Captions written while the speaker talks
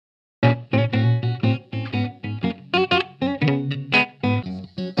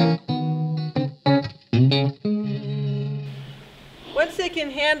can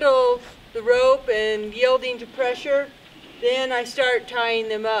handle the rope and yielding to pressure, then I start tying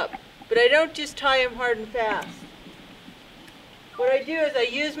them up. But I don't just tie them hard and fast. What I do is I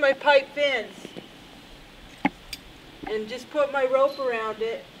use my pipe fence and just put my rope around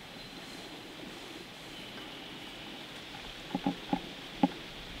it.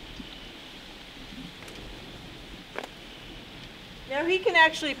 Now he can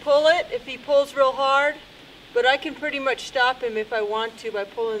actually pull it if he pulls real hard, but I can pretty much stop him if I want to by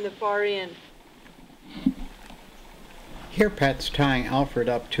pulling the far end. Here Pat's tying Alfred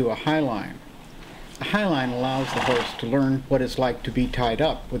up to a high line. A high line allows the horse to learn what it's like to be tied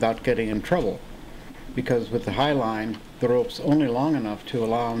up without getting in trouble, because with the high line the rope's only long enough to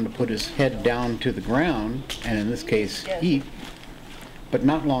allow him to put his head down to the ground, and in this case eat, but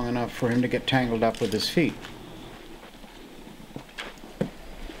not long enough for him to get tangled up with his feet.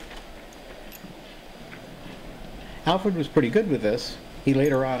 Alfred was pretty good with this. He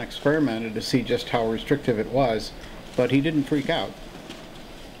later on experimented to see just how restrictive it was, but he didn't freak out.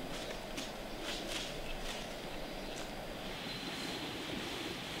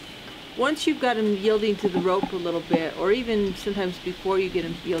 Once you've got him yielding to the rope a little bit, or even sometimes before you get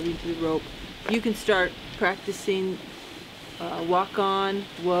him yielding to the rope, you can start practicing walk on,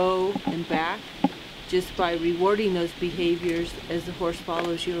 whoa, and back, just by rewarding those behaviors as the horse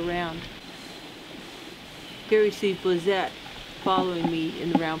follows you around. Here we see Blizette following me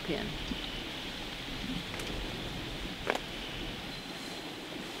in the round pen.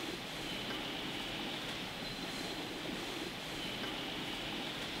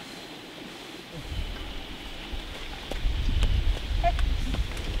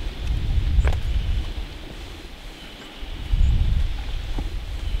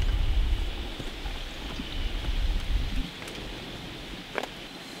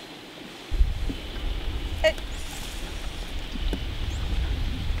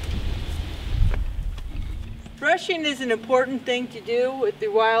 Brushing is an important thing to do with the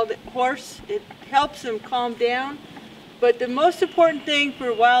wild horse. It helps them calm down, but the most important thing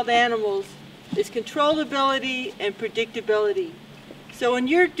for wild animals is controllability and predictability. So when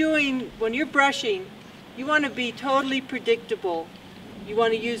you're brushing, you want to be totally predictable. You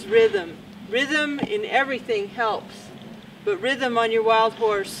want to use rhythm. Rhythm in everything helps, but rhythm on your wild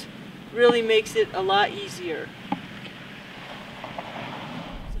horse really makes it a lot easier.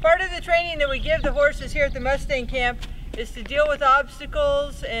 Part of the training that we give the horses here at the Mustang camp is to deal with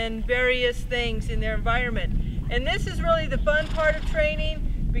obstacles and various things in their environment. And this is really the fun part of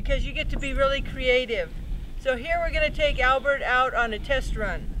training because you get to be really creative. So here we're going to take Albert out on a test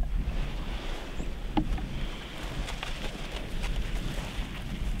run.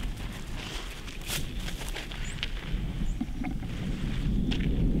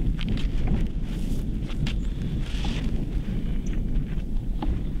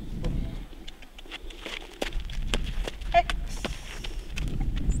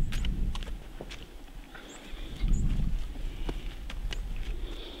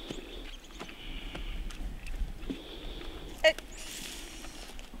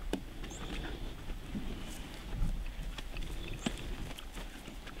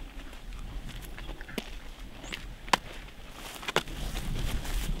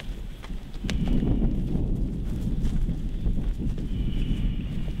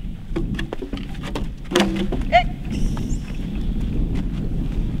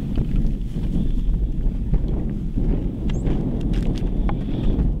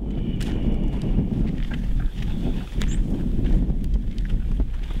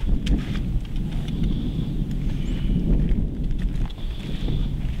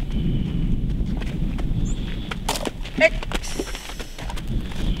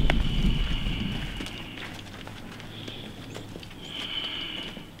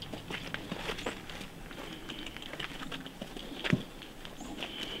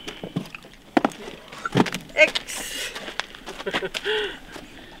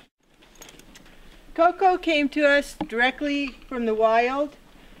 Coco came to us directly from the wild.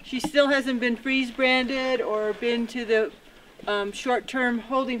 She still hasn't been freeze branded or been to the short-term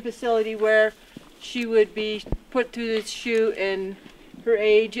holding facility where she would be put through this chute and her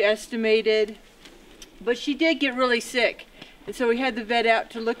age estimated. But she did get really sick, and so we had the vet out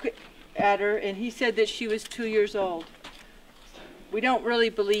to look at her, and he said that she was 2 years old. We don't really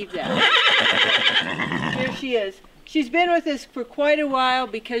believe that. Here she is. She's been with us for quite a while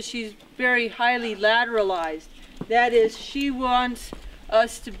because she's very highly lateralized. That is, she wants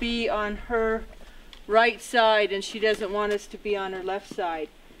us to be on her right side and she doesn't want us to be on her left side.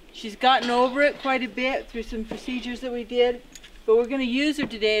 She's gotten over it quite a bit through some procedures that we did, but we're going to use her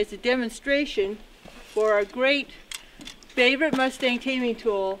today as a demonstration for our great favorite Mustang taming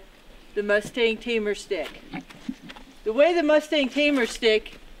tool, the Mustang Tamer Stick. The way the Mustang Tamer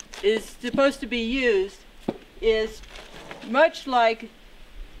Stick is supposed to be used is much like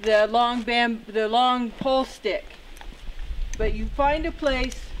the long pole stick. But you find a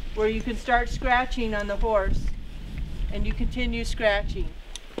place where you can start scratching on the horse, and you continue scratching.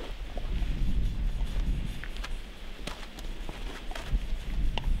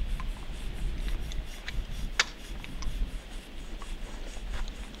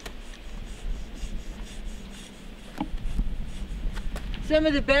 Some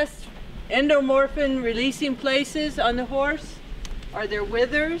of the best endomorphin releasing places on the horse are their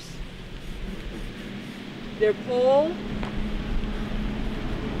withers, their poll,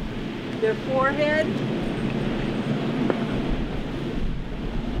 their forehead,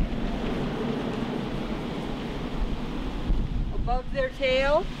 above their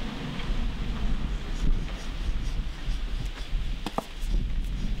tail,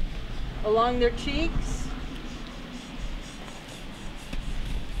 along their cheeks,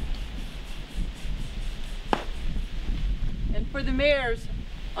 and for the mares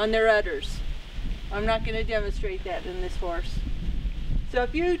on their udders. I'm not going to demonstrate that in this horse. So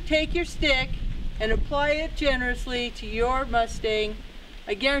if you take your stick and apply it generously to your Mustang,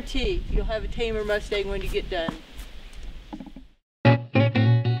 I guarantee you'll have a tamer Mustang when you get done.